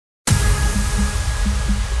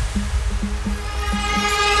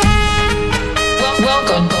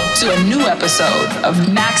to a new episode of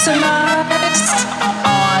Maxximize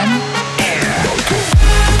On Air.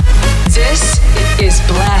 This is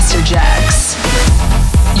Blasterjaxx,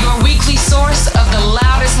 your weekly source of the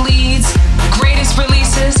loudest leads, greatest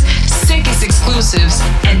releases, sickest exclusives,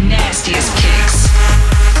 and nastiest kicks.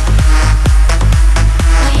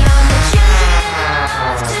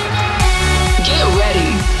 Get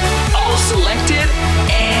ready, all selected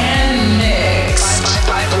and mixed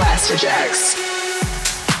by Blasterjaxx.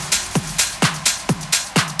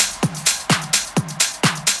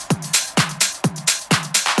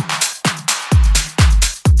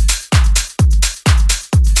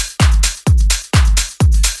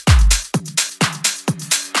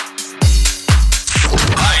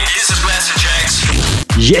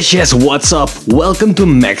 Yes, what's up? Welcome to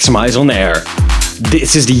Maxximize On Air.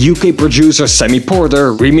 This is the UK producer Sammy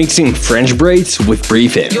Porter remixing French braids with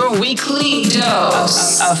Breathe In. Your weekly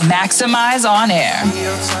dose of Maxximize On Air.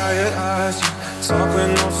 Your tired eyes, talk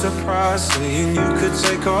with no surprise, saying you could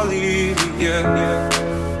take or leave it, yeah.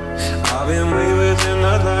 I've been way within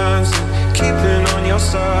the lines, keeping on your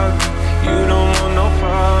side. You don't want no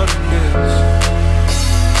part of this.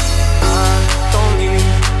 I don't need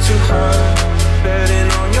to hurt. Betting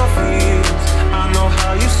on your feet, I know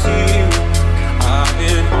how you see me. I've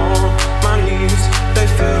been on my knees. They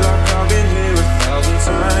feel like I've been here 1,000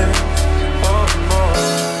 times or more.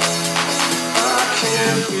 I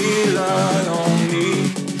can't rely on me,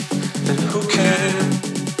 then who can?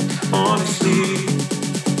 Honestly,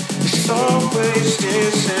 it's all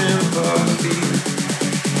wasted sympathy.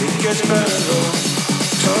 It gets better,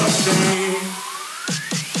 trust in me.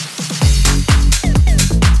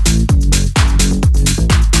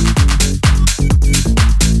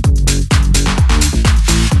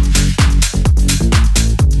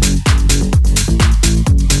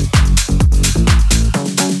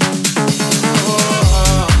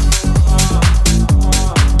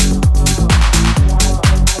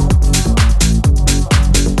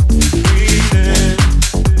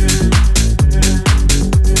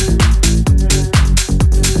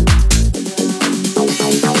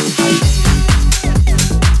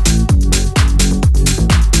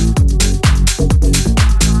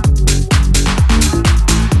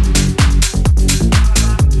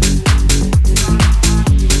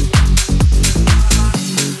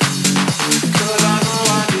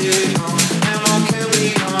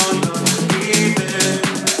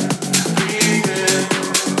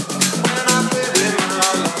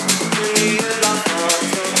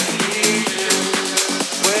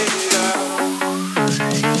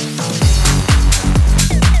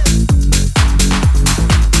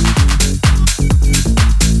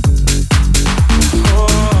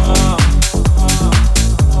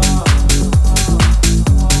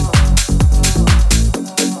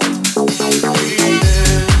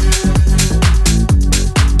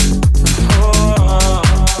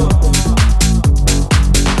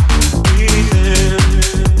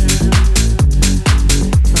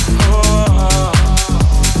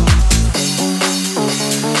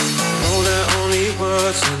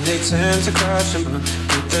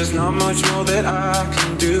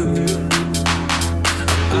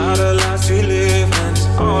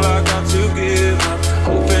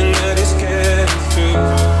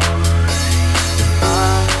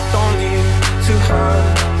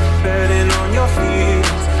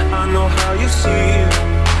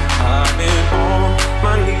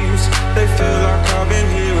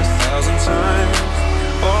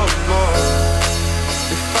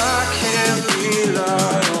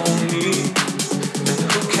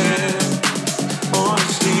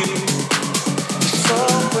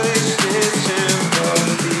 Always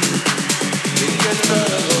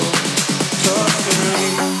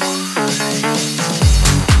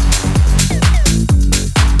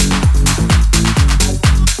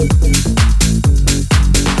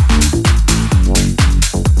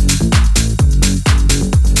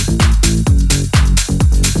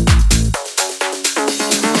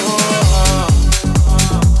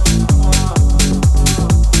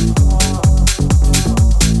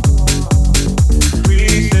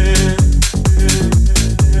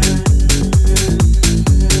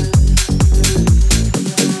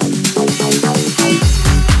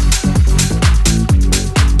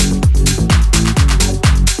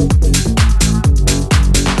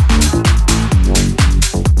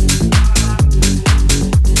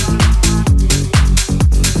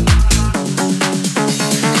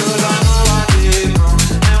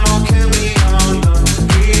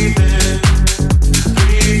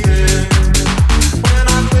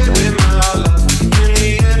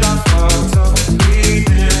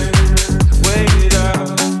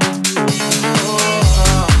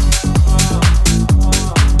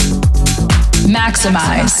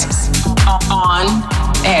Maxximize On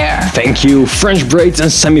Air. Thank you, French Braids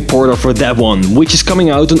and Sammy Porter, for that one, which is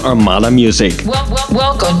coming out on Armada Music.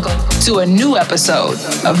 Welcome to a new episode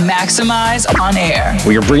of Maxximize On Air.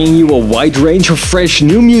 We are bringing you a wide range of fresh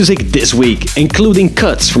new music this week, including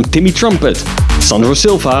cuts from Timmy Trumpet, Sandro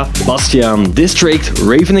Silva, Bastian, District,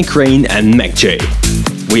 Raven and Crane, and Mac J.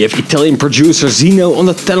 We have Italian producer Zeno on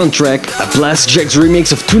the talent track, a Blasterjaxx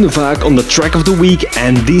remix of Tunavak on the track of the week,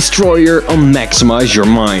 and Destroyer on Maxximize Your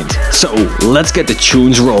Mind. So, let's get the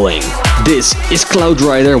tunes rolling. This is Cloud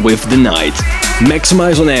Rider with The Night.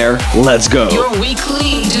 Maxximize On Air, let's go. Your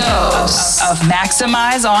weekly dose of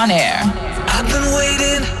Maxximize On Air. I've been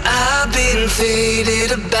waiting, I've been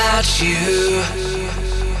faded about you.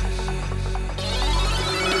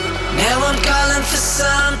 Now I'm calling for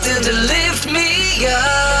something to lift me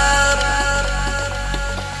up.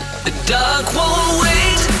 The dark won't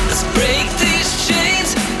wait, let's break these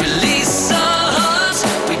chains, release our hearts,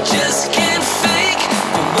 we just can't fake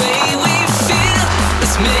the way we feel.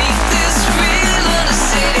 Let's make this real under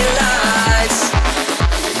city lights.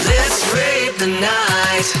 Let's rape the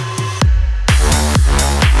night.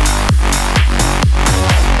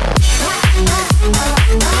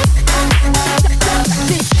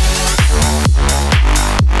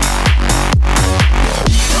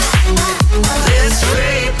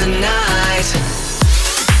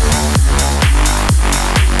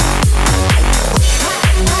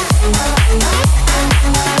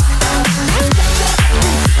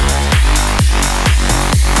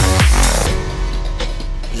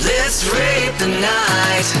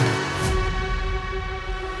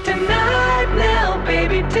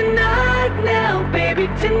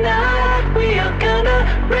 Tonight we are gonna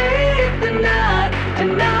rape the night.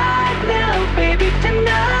 Tonight now, baby.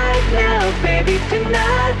 Tonight now, baby.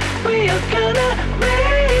 Tonight we are gonna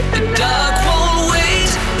rape the night. The dark won't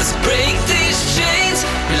wait. Let's break these chains,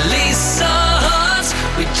 release our hearts.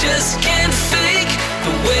 We just can't fake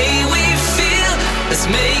the way we feel. Let's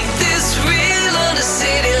make this real under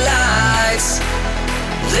city lights.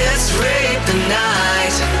 Let's rape the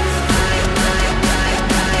night.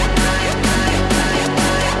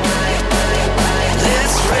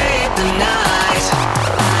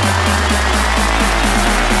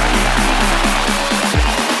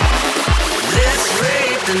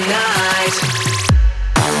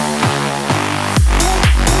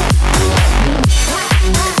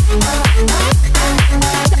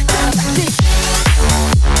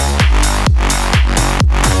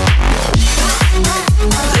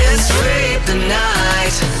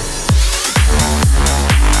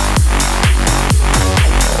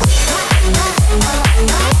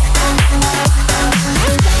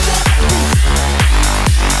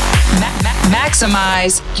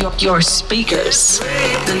 Maximize your speakers.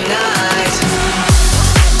 The night.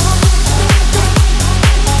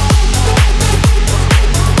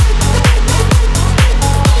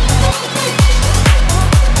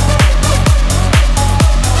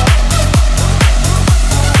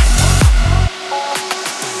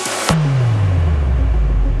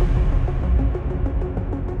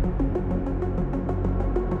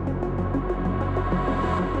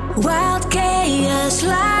 Wild chaos,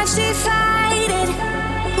 life's divided.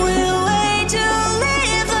 We'll wait to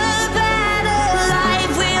live a better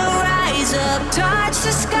life. We'll rise up, touch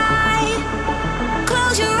the sky.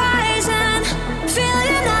 Close your eyes and feel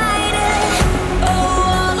united. Oh,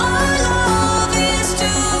 all our love is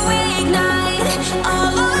to ignite.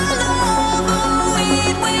 All our love, oh,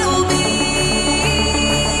 it will be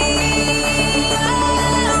a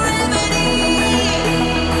remedy.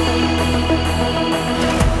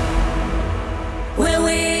 Where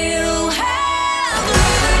we'll have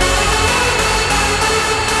liberty.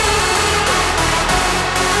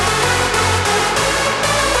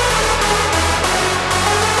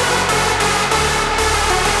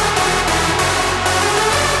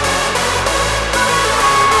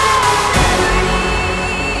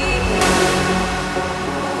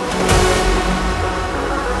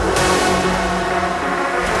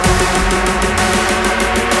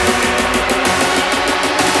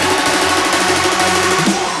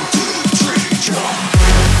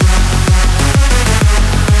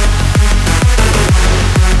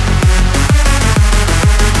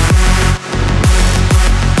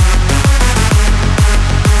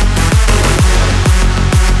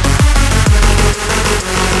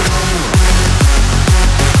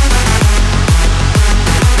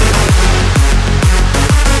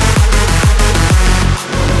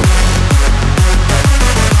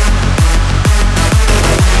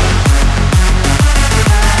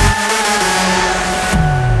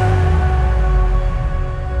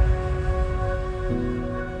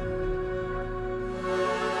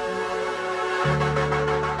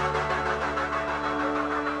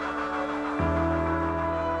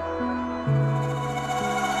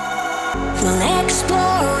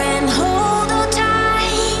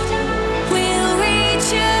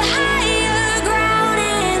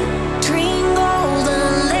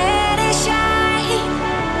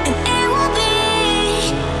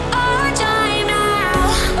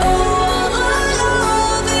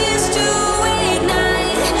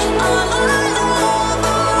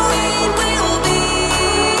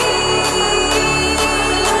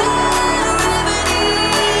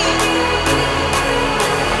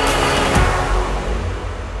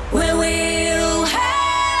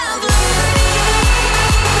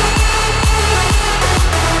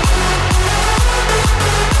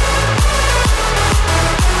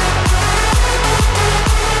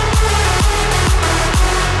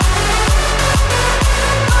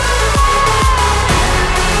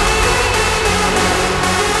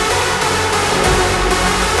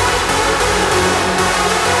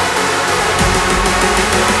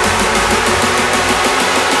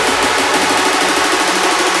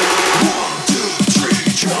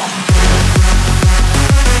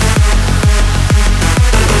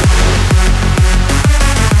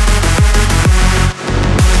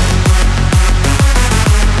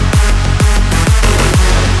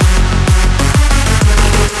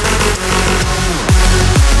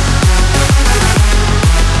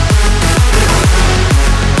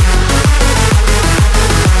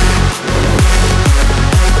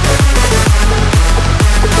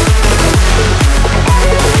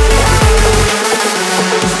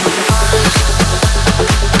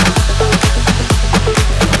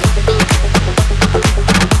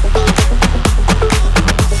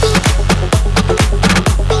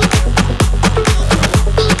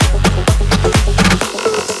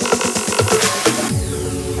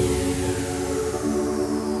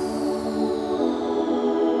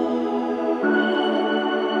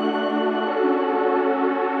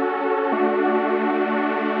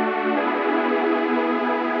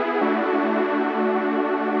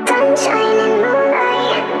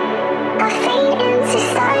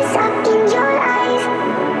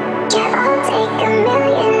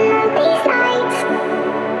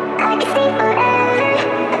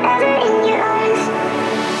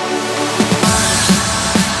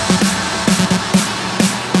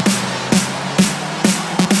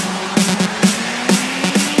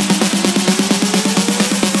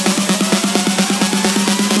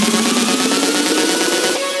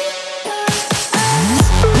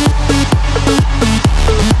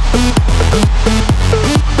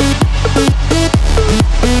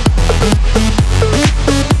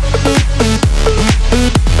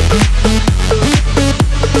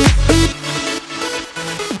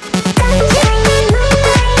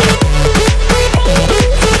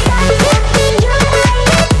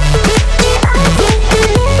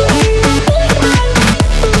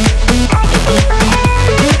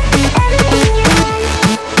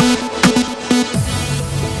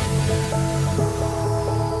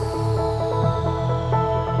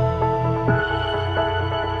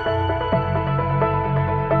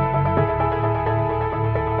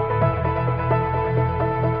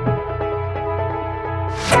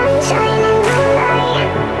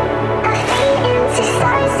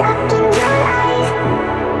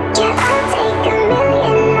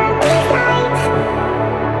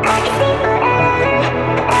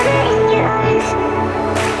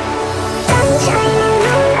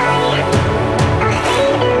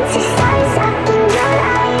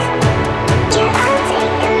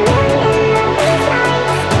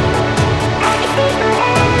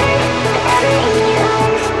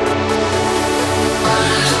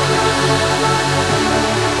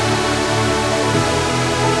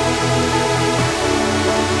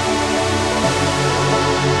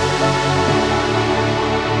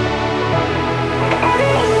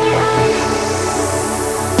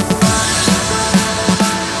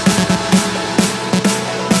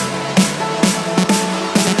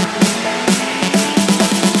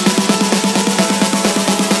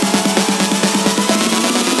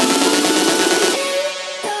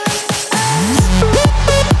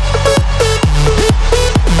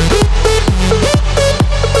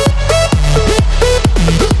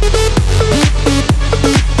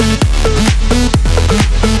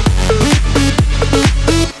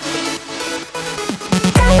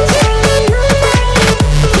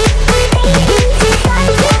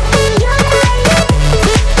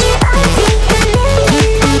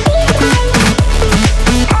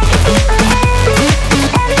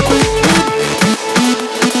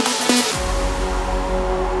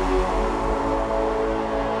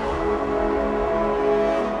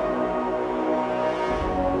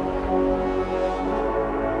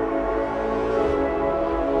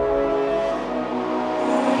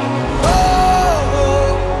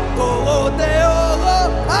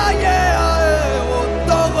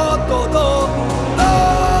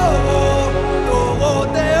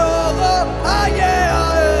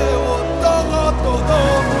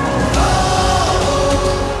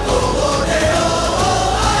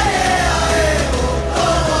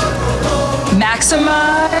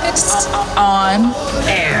 Maxximize On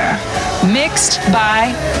Air. Mixed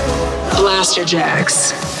by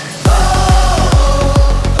Blasterjaxx.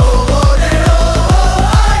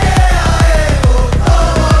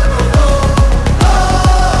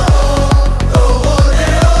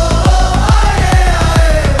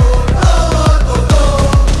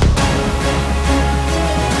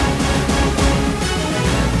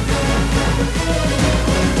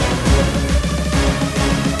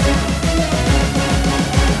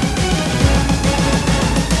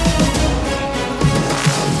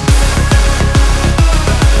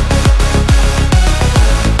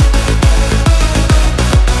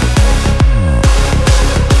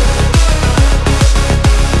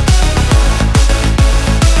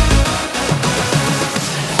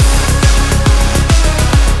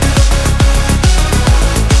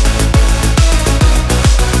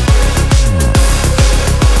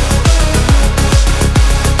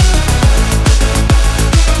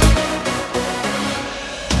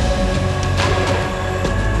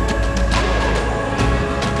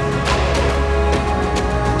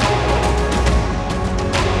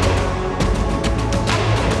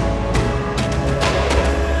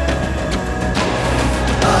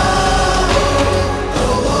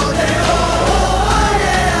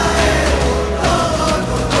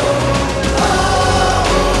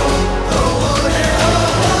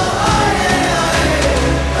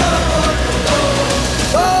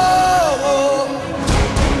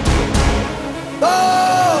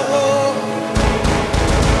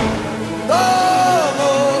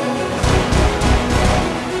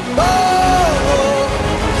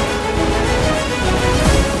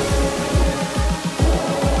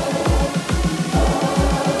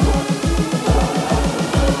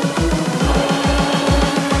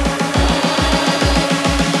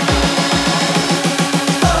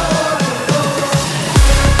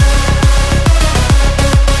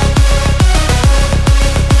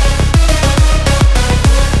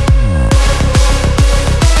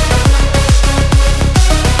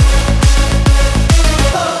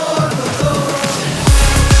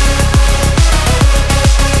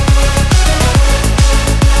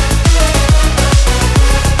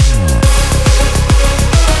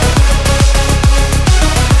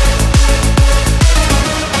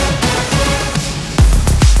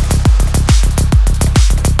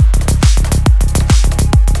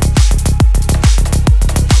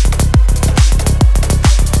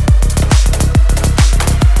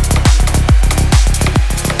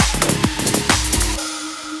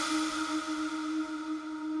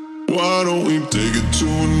 Why don't we take it to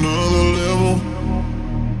another level?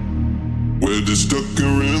 We're just stuck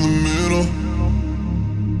here in the middle.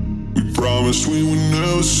 We promised we would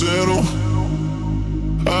never settle.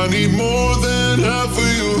 I need more than half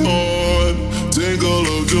of your heart. Take a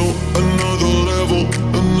look to another level,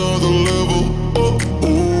 another level. Oh,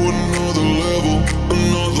 oh, another level,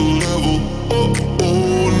 another level. Oh,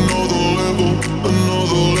 oh, another level,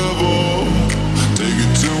 another level. Take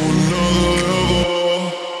it to another level.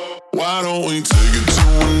 Why don't we take it to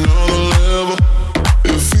another level?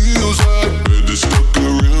 It feels like we're just stuck here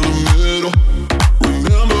in the middle.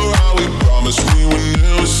 Remember how we promised we would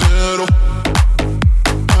never settle.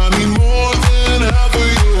 I need more than half of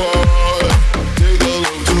your heart. Take a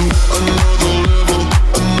look to another level,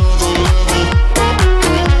 another level.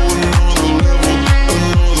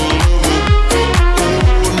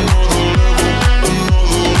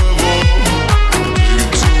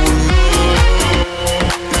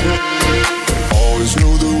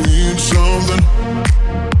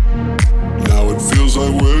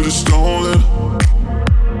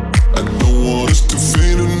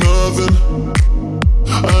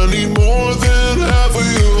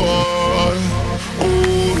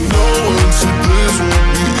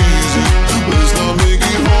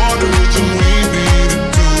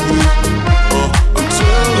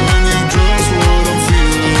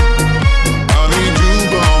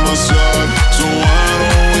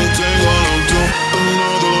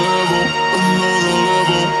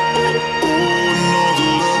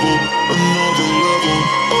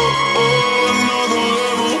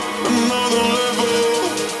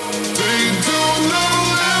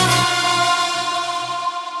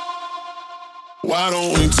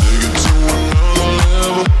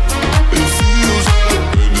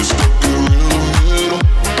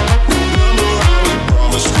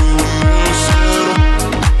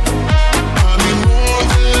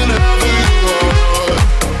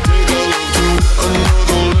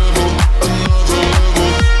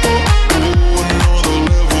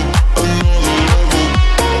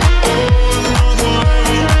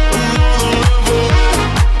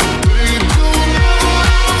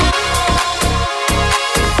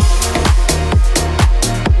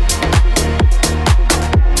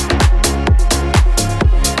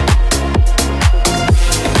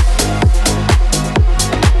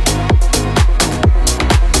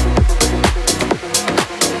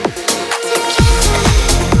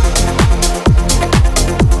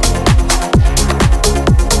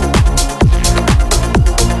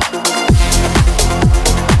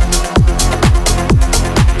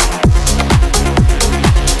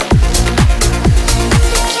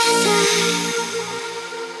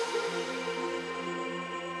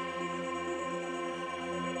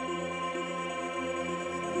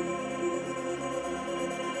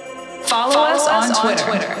 Follow us on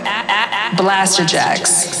Twitter at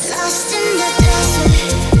Blasterjaxx. Lost in the desert,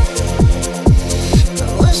 but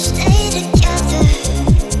we'll stay together.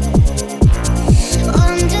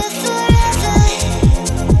 Wander forever,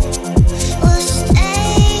 we'll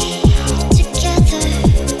stay together.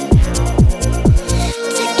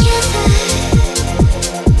 Together,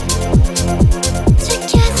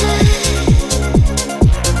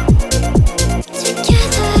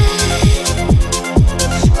 together, together.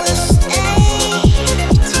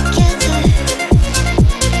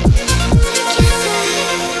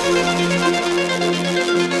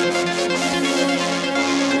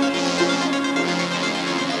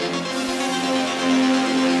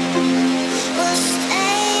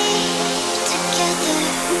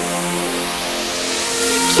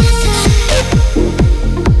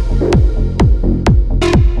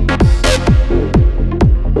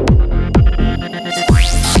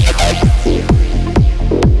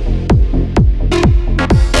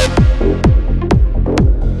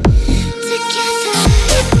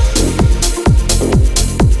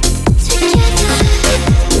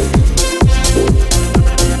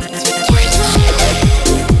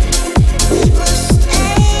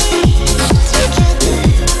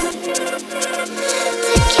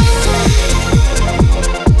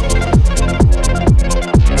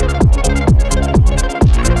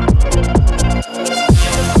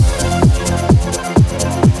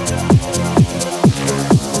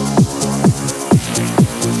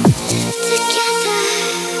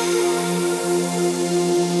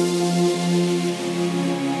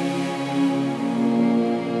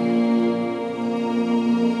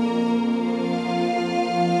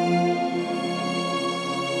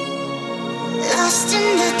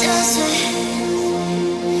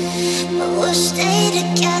 We'll stay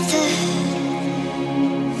together.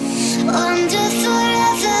 Wander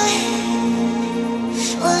forever.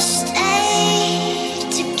 We'll stay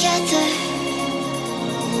together.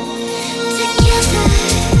 Together.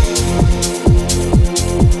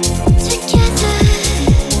 Together.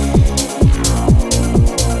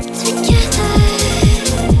 Together.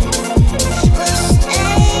 We'll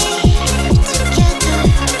stay together.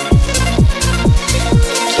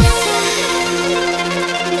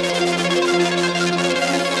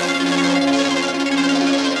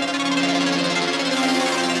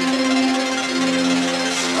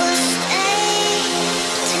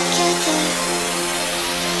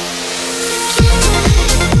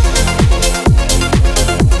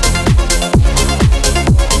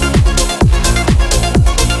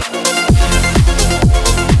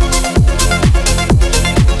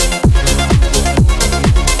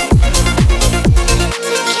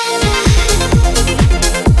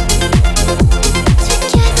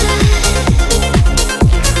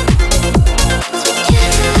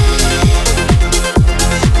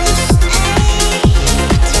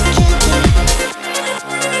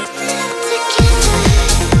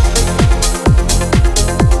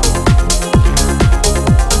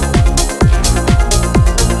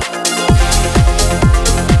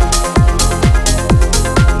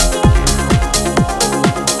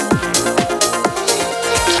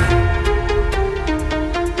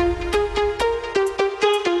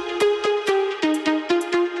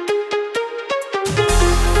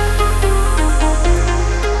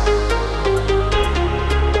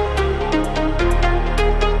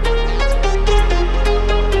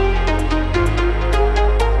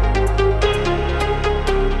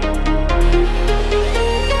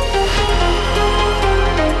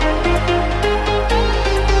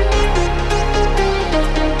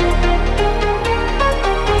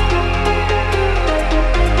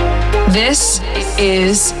 This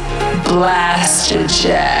is Blasterjaxx.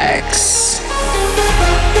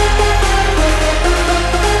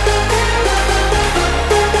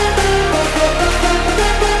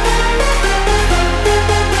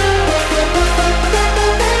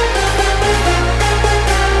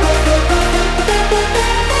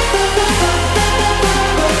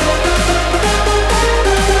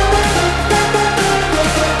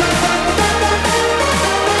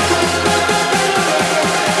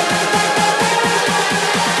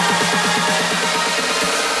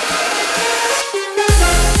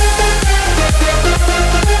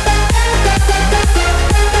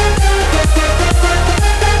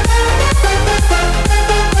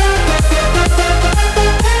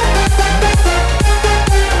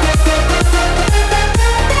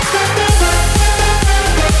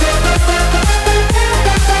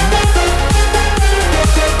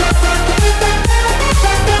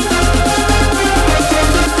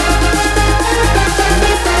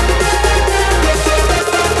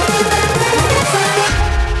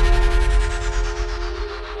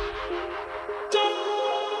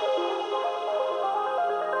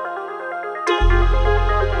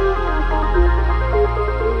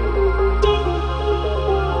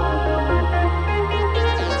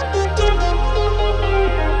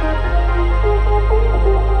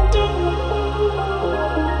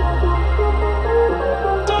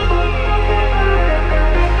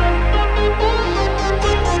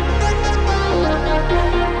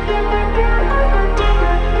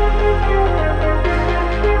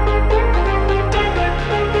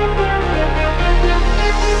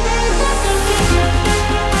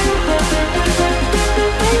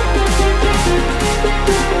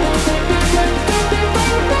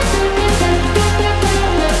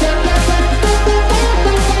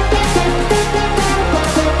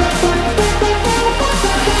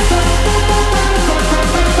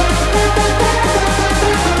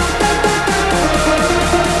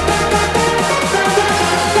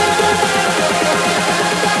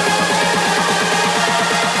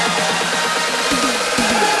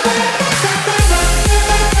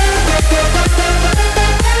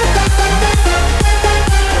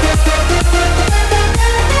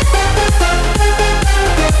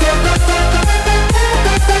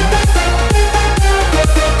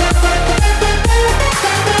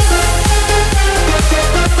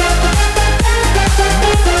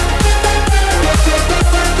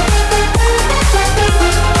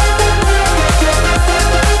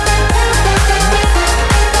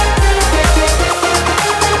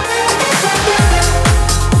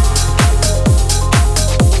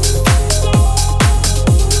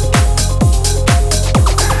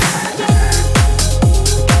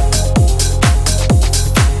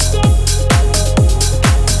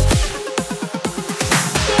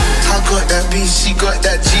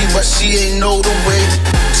 but she ain't know the way.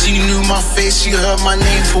 She knew my face, she heard my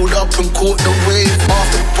name, pulled up and caught the wave.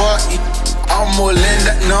 After party, I'm all in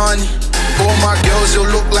that nani. All my girls, you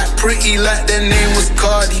look like pretty, like their name was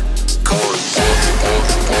Cardi.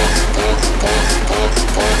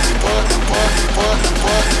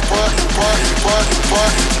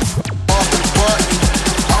 After party,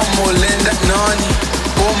 I'm all in that nani.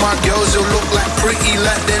 All my girls, you look like pretty,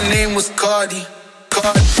 like their name was Cardi.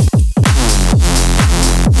 Cardi.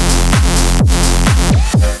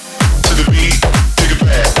 To the beat, take it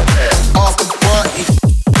back. After party.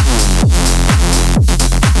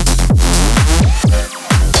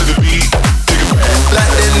 To the beat, take it back.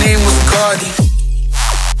 Like their name was Cardi.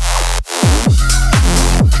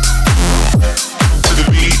 To the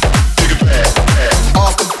beat, take it back.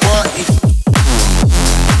 After party.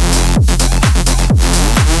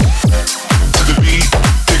 To the beat,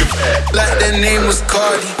 take it back. Like their name was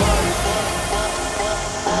Cardi.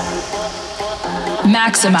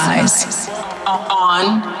 Maxximize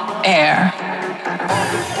On Air.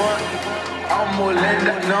 I'm all in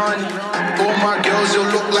that nani. All my girls, you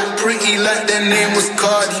look like pretty, like their name was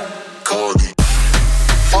Cardi. Cardi.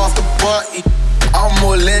 After party, I'm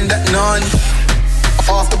all in that nani.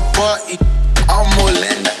 After party, I'm all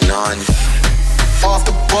in that nani.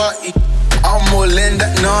 After party, I'm all in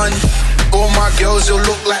that nani. All my girls, you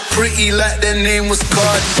look like pretty, like their name was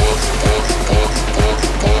Cardi.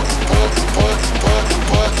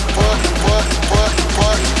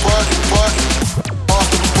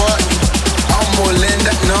 After party, I'm all in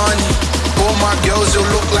that nani. All my girls, you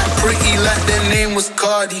look like pretty, like their name was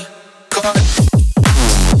Cardi. Cardi.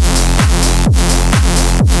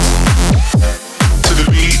 To the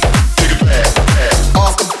beat, take it back.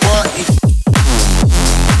 After party.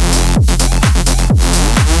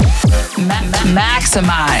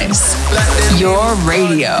 Maxximize your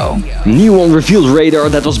radio. New on Revealed Radar,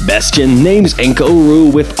 that was Bastion, Names and Kouru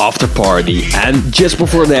with After Party. And just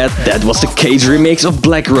before that, that was the Cage remix of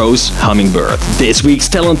Black Rose, Hummingbird. This week's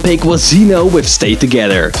talent pick was Zeno with Stay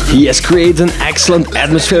Together. He has created an excellent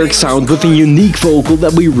atmospheric sound with a unique vocal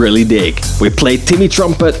that we really dig. We played Timmy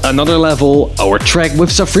Trumpet, Another Level, our track with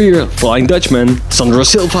Safir, Flying Dutchman, Sandro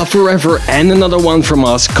Silva, Forever, and another one from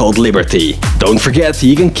us called Liberty. Don't forget,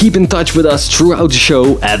 you can keep in touch with us throughout the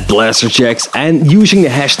show at Blasterjaxx and using the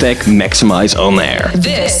hashtag Maxximize On Air.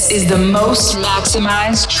 This is the most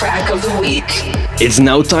maximized track of the week. It's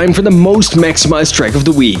now time for the most maximized track of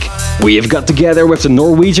the week. We have got together with the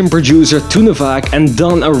Norwegian producer Tunevak and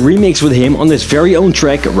done a remix with him on his very own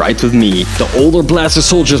track Ride With Me. The older Blaster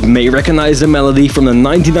soldiers may recognize the melody from the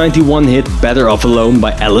 1991 hit Better Off Alone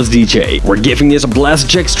by Alice DJ. We're giving this a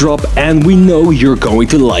Blasterjaxx drop and we know you're going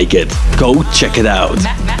to like it. Go check it out.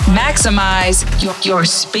 Maximize your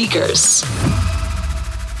speakers.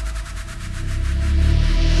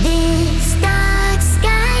 This dark sky,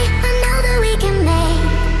 I know that we can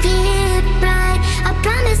make it bright. I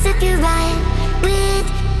promise if you're right with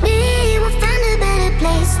me, we'll find a better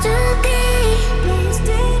place to be.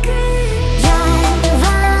 Drive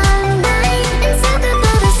all night and circle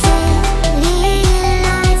for the city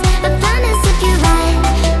lights. I promise if you're right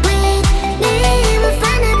with me, we'll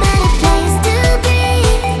find a better place to be.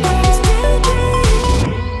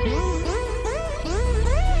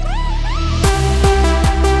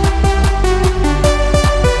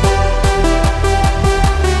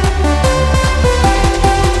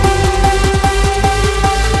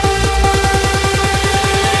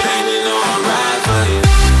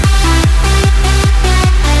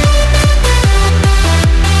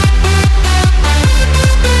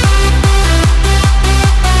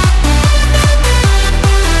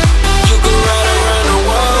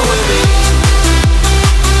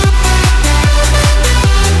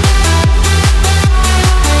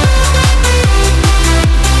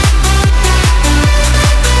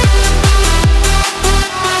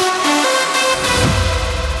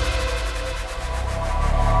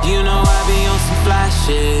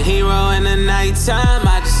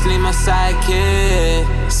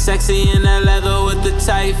 Sexy in that leather with the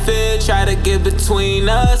tight fit. Try to get between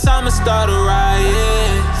us, I'ma start a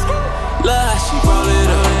riot. Look how she roll it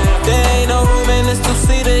up. There ain't no room in this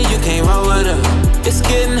two-seater, you can't roll with her. It's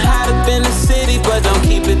getting hot up in the city, but don't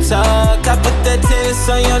keep it tucked. I put that tennis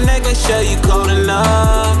on your neck, make sure you cold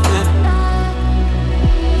enough.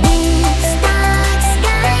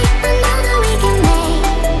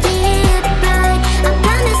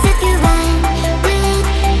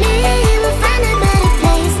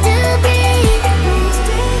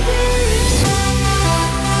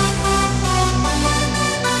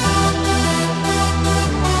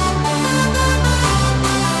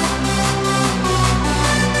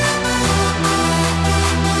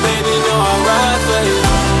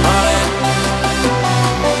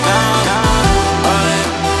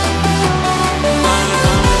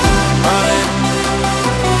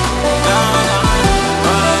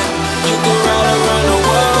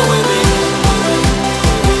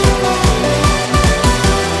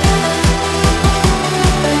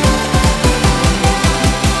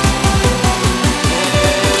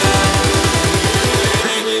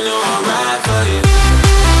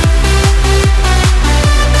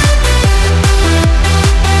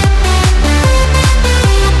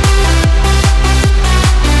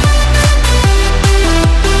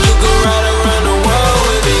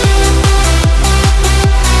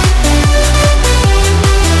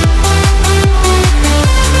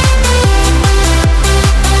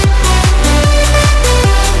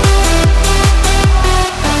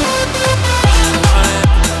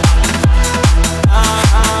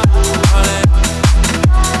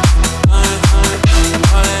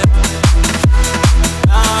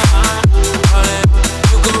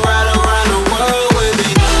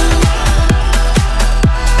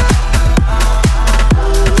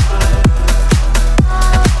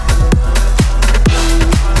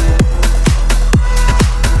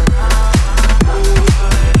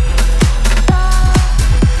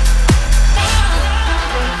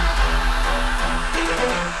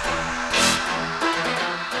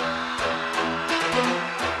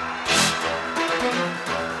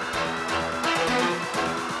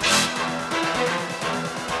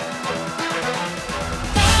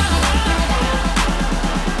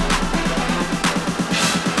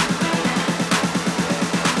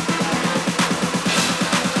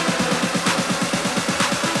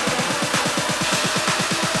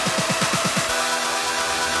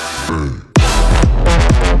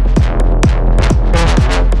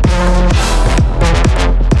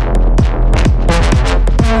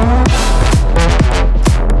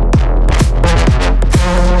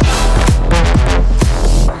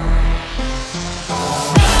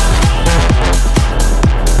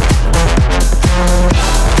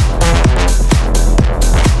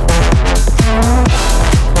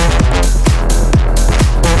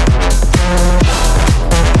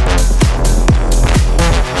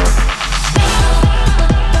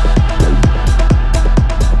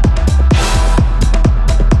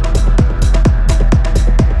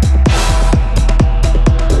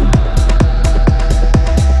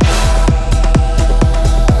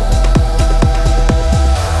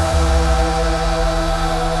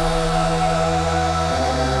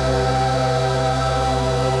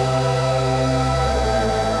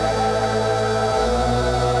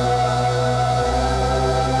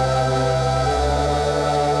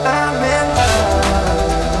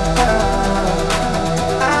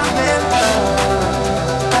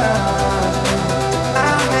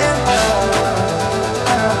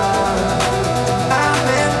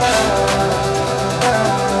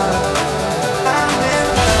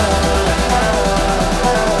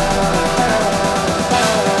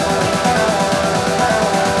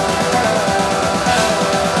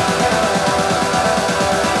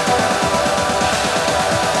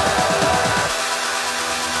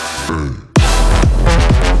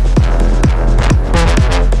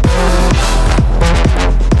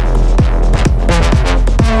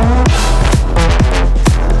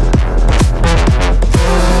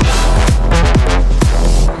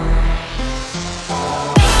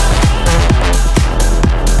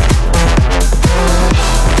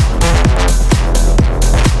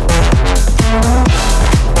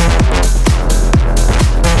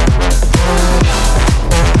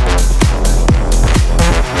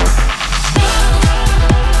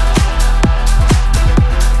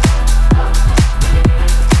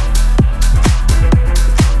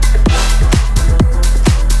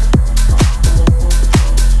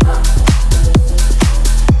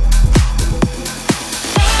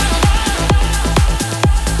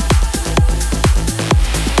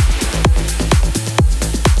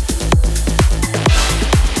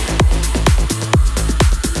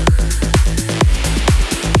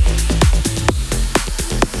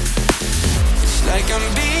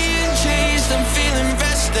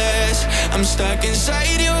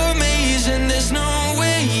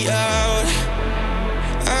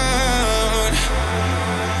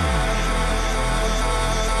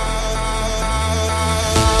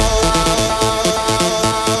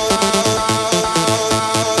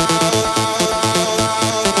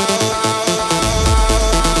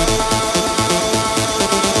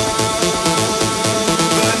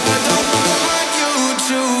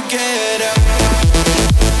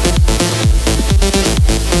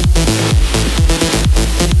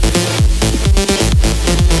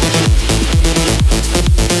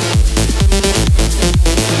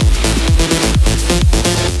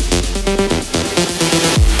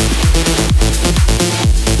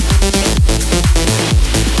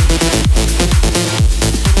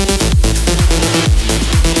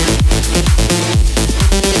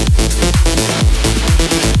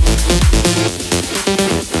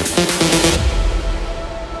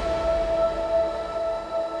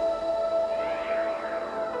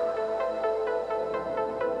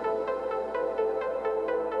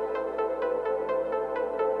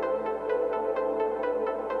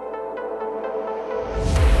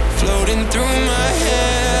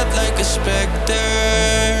 specter.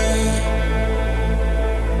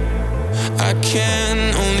 I can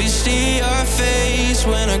only see your face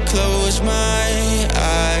when I close my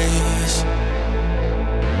eyes.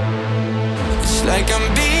 It's like I'm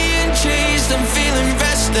being chased, I'm feeling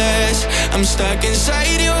restless. I'm stuck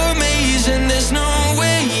inside your maze and there's no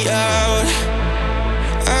way out.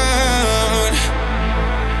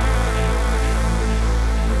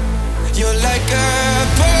 You're like a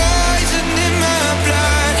poison in my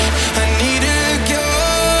blood. I need a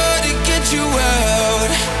cure to get you out,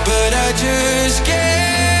 but I just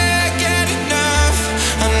can't get enough.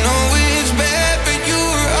 I know it's bad, but you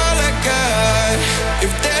were all I got.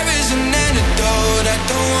 If there is an antidote I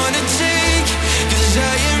don't wanna take, 'cause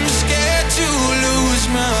I am scared to lose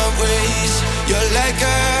my ways. You're like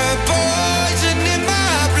a poison in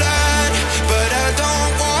my blood, but I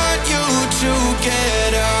don't want you to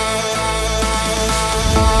get out.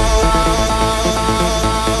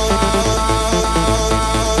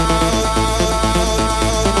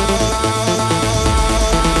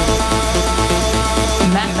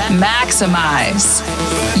 Maxximize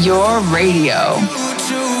your radio.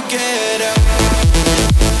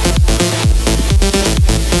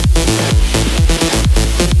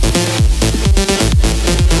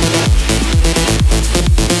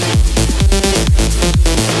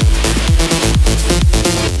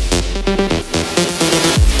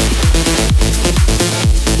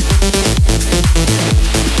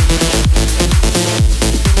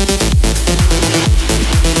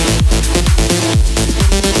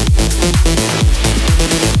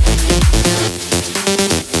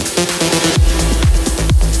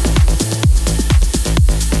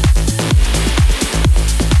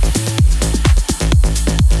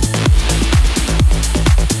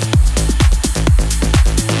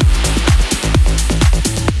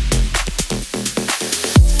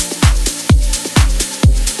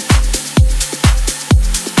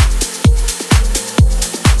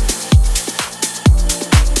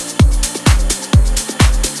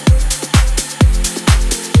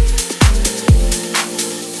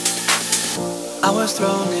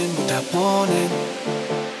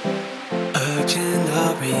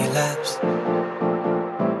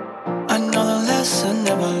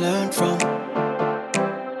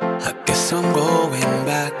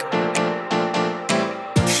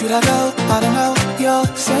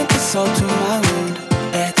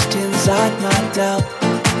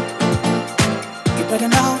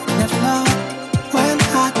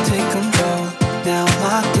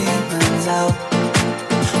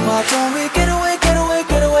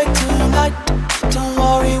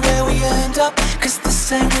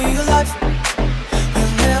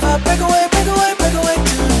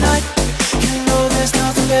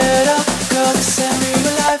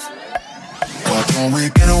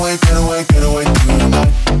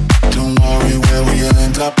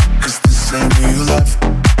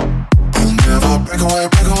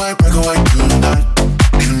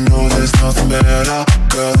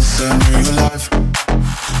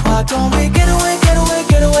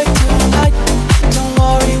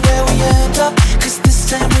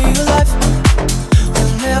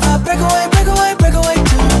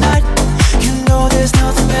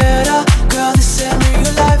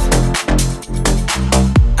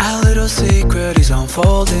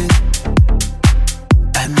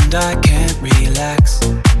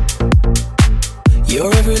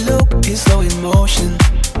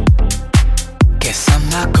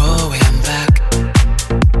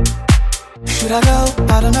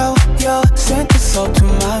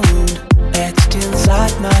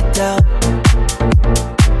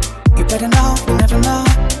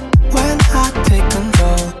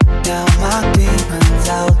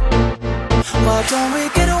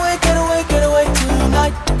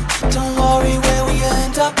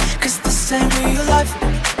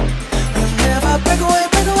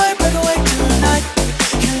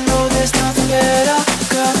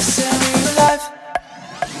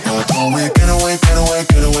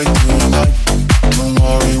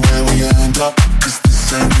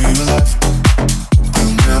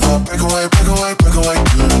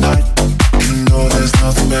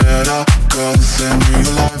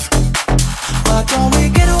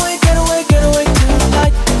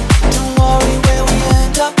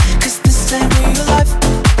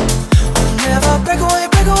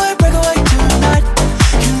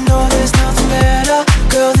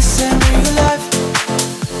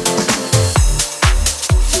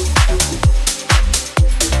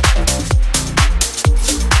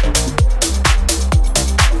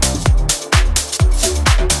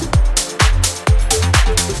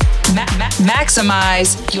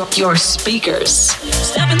 Maxximize your speakers.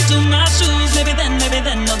 Step into my shoes, maybe then,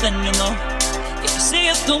 no, then you know. If you see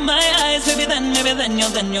it through my eyes, maybe then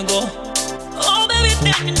you go. Oh, baby,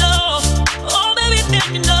 then you know. Oh, baby,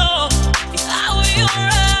 then you know. Oh, your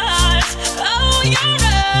eyes, oh, your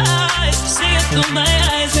eyes. If you see it through my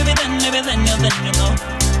eyes, maybe then you know.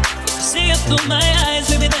 If you see it through my eyes,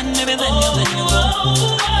 maybe then you go.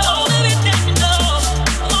 Oh, baby, then you know.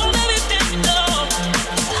 Oh, baby, then you know.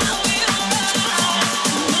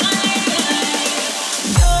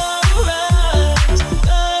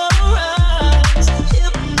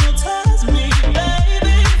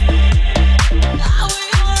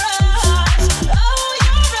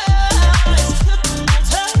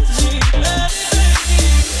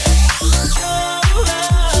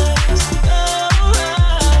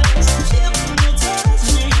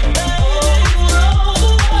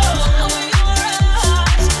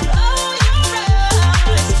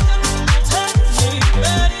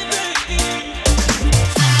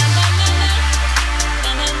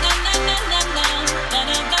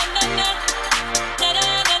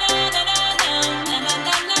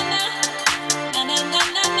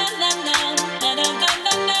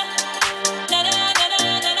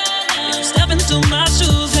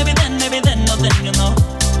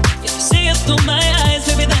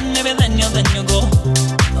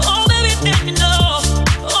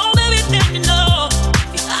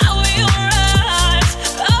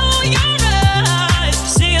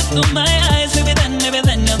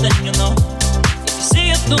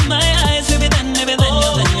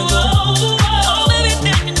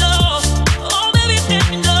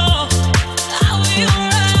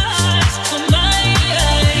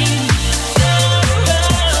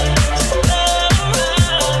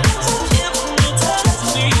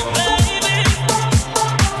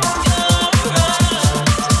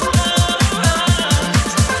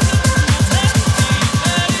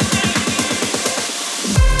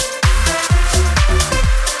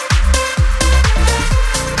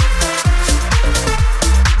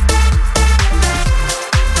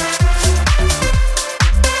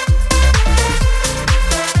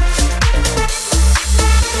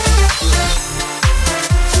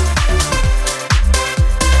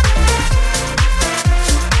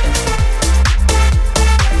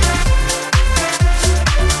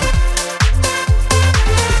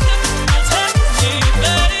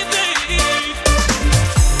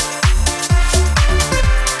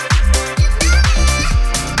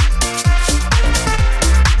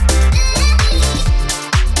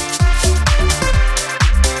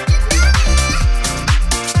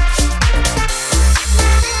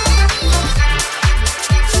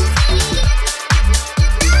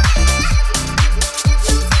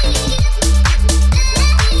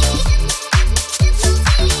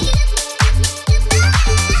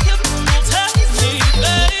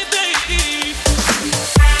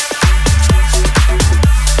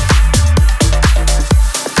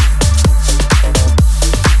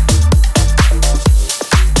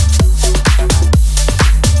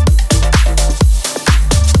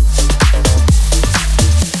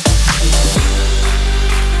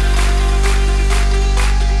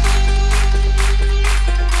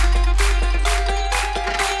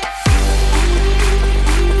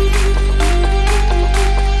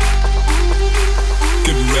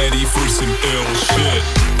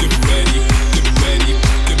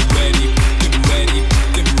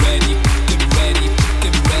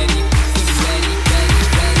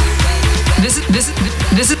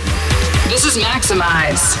 This is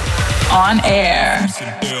Maxximize On Air.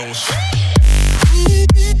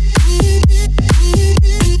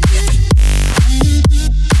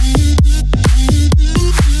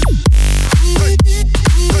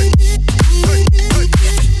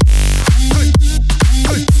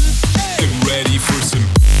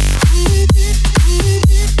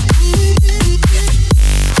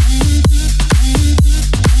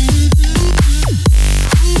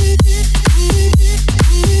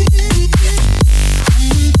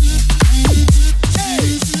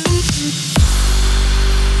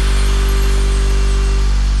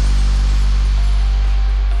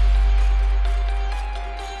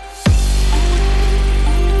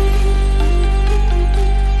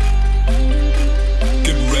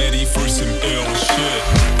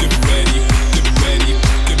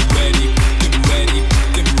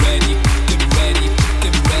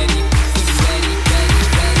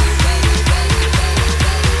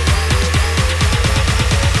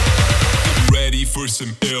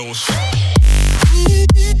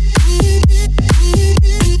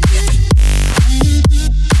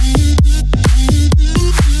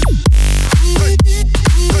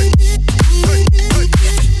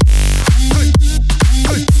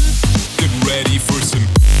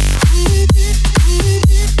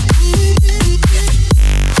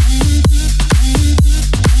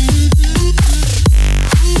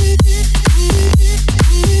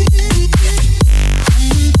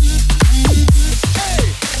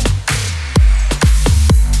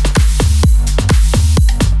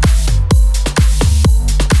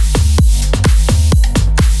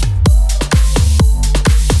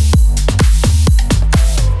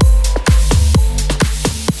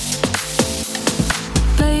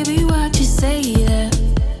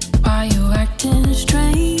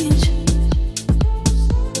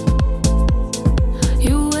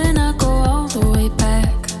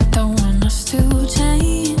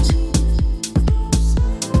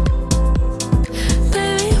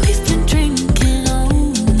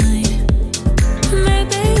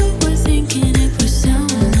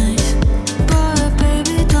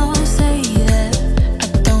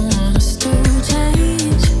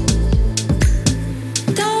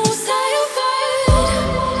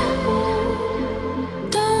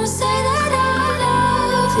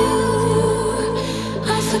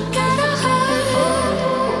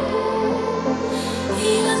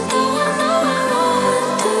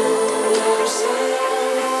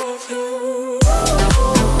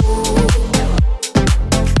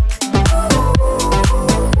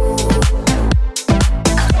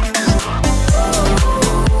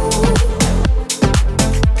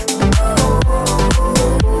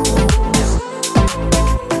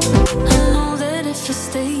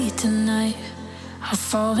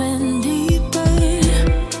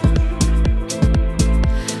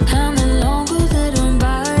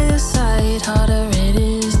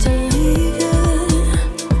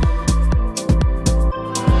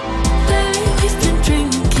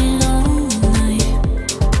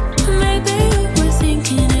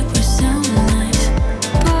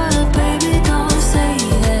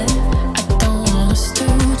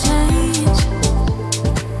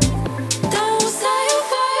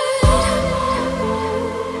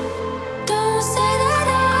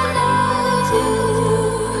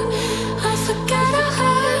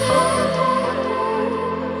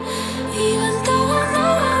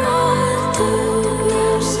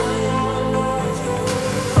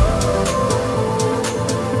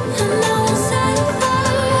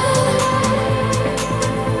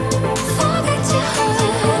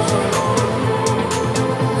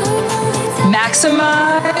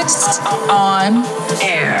 Maxximize On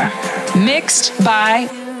Air. Mixed by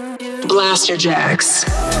Blasterjaxx.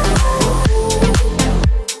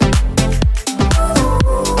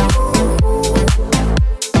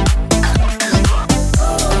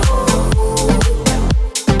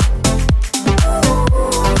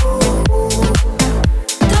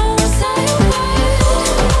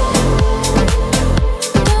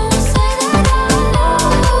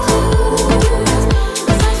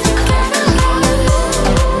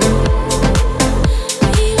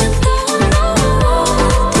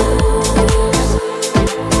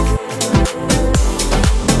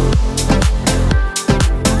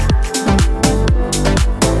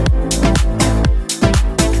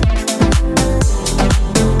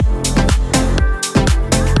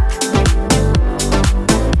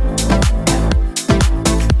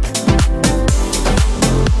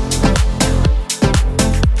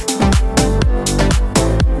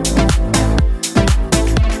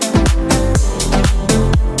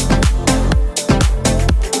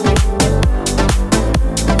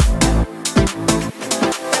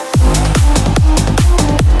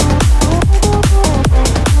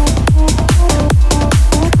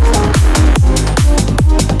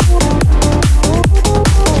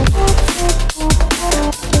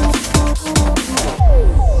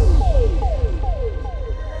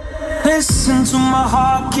 Listen to my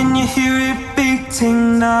heart, can you hear it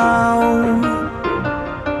beating now?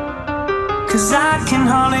 'Cause I can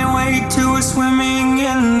hardly wait till we're swimming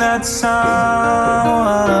in that sound.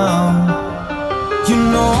 You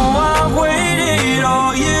know I've waited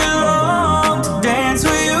all year long to dance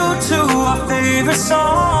with you to our favorite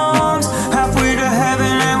songs. Halfway to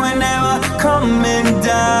heaven and we're never coming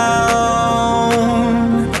down.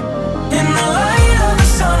 In the light of the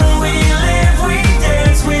sun we live, we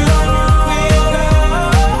dance, we love.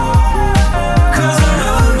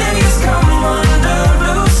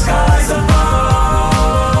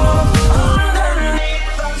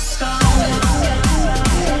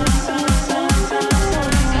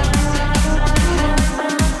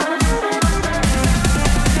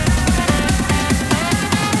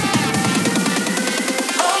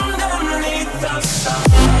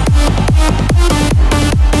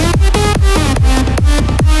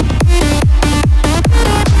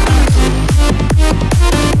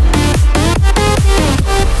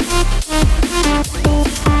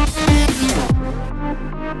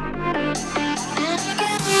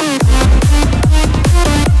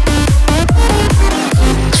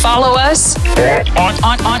 Follow us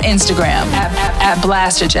on Instagram at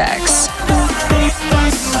Blasterjaxx.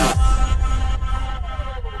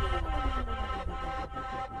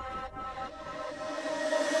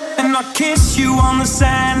 And I kiss you on the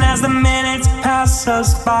sand as the minutes pass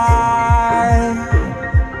us by.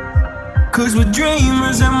 'Cause we're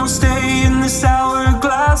dreamers and we'll stay in this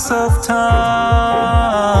hourglass of time.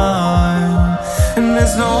 And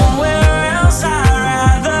there's nowhere else I'd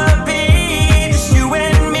rather be. Just you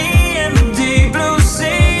and me and the deep blue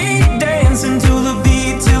sea, dancing to the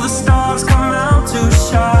beat till the stars come out to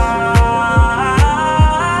shine.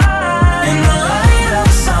 In the light of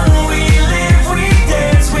the sun we live, we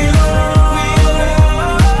dance, we love.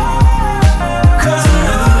 'Cause the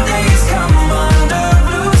new days come under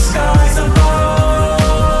blue skies above,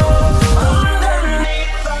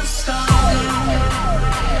 underneath the stars.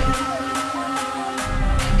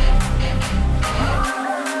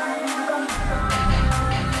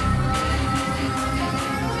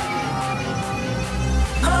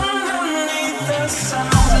 Underneath the sun.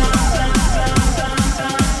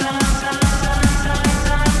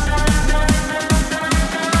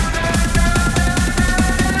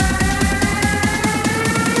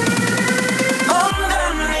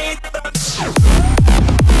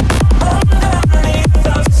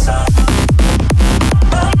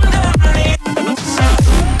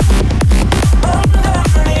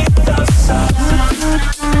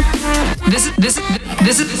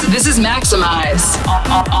 This is Maxximize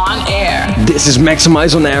on Air. This is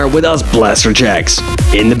Maxximize On Air with us, Blasterjaxx.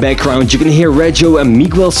 In the background, you can hear Reggio and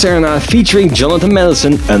Miguel Serna featuring Jonathan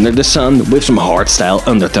Madison, Under the Sun, with some hardstyle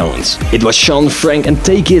undertones. It was Sean, Frank and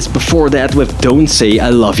Takis before that with Don't Say I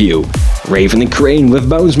Love You. Raven and Crane with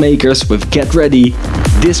Bounce Makers with Get Ready.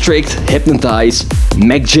 District, Hypnotize.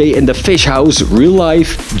 Mac J and the Fish House, Real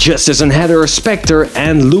Life. Justice and Heather, Spectre,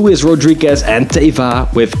 and Luis Rodriguez and Teva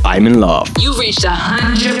with I'm in Love. You've reached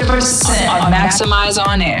 100% on Maxximize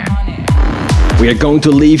On Air. We are going to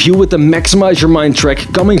leave you with the Maxximize Your Mind track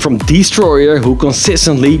coming from Destroyer, who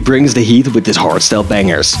consistently brings the heat with his hardstyle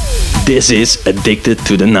bangers. This is Addicted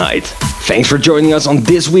to the Night. Thanks for joining us on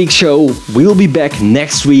this week's show. We'll be back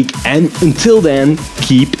next week, and until then,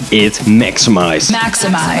 keep it maximized.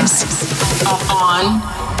 Maxximize On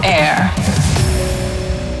Air.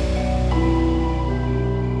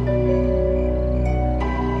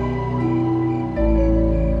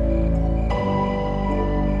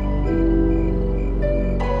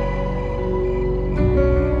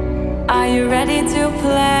 Are you ready to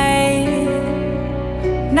play?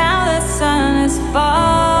 Now the sun is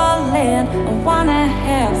falling, I wanna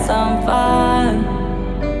have some fun.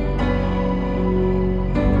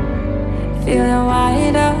 Feeling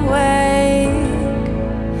wide awake,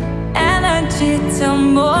 energy till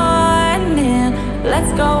morning.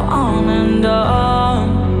 Let's go on and on.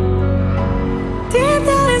 Deep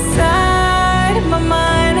down inside my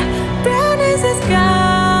mind, brown is the sky.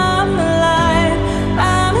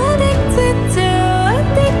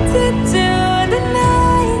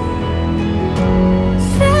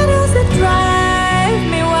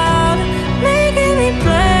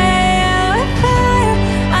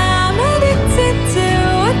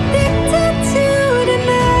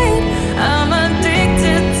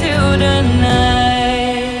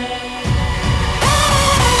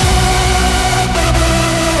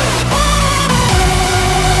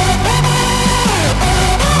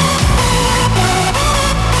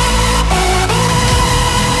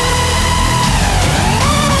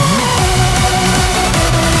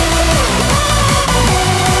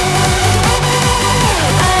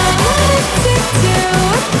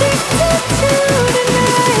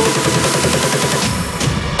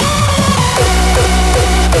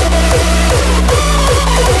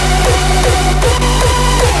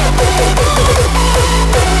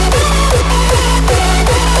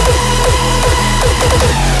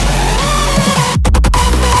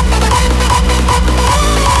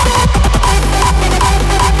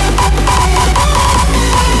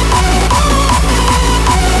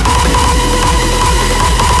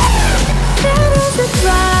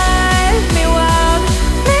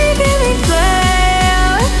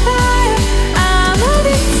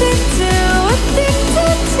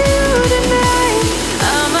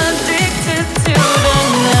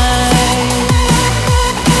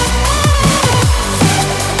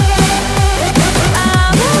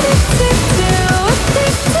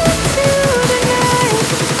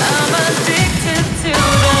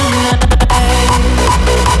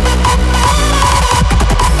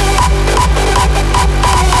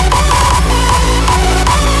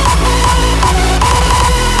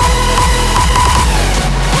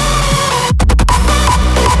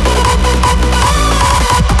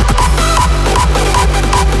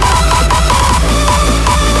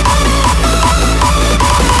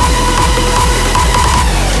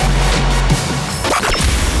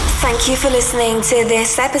 Thank you for listening to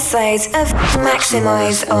this episode of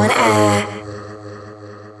Maxximize On Air.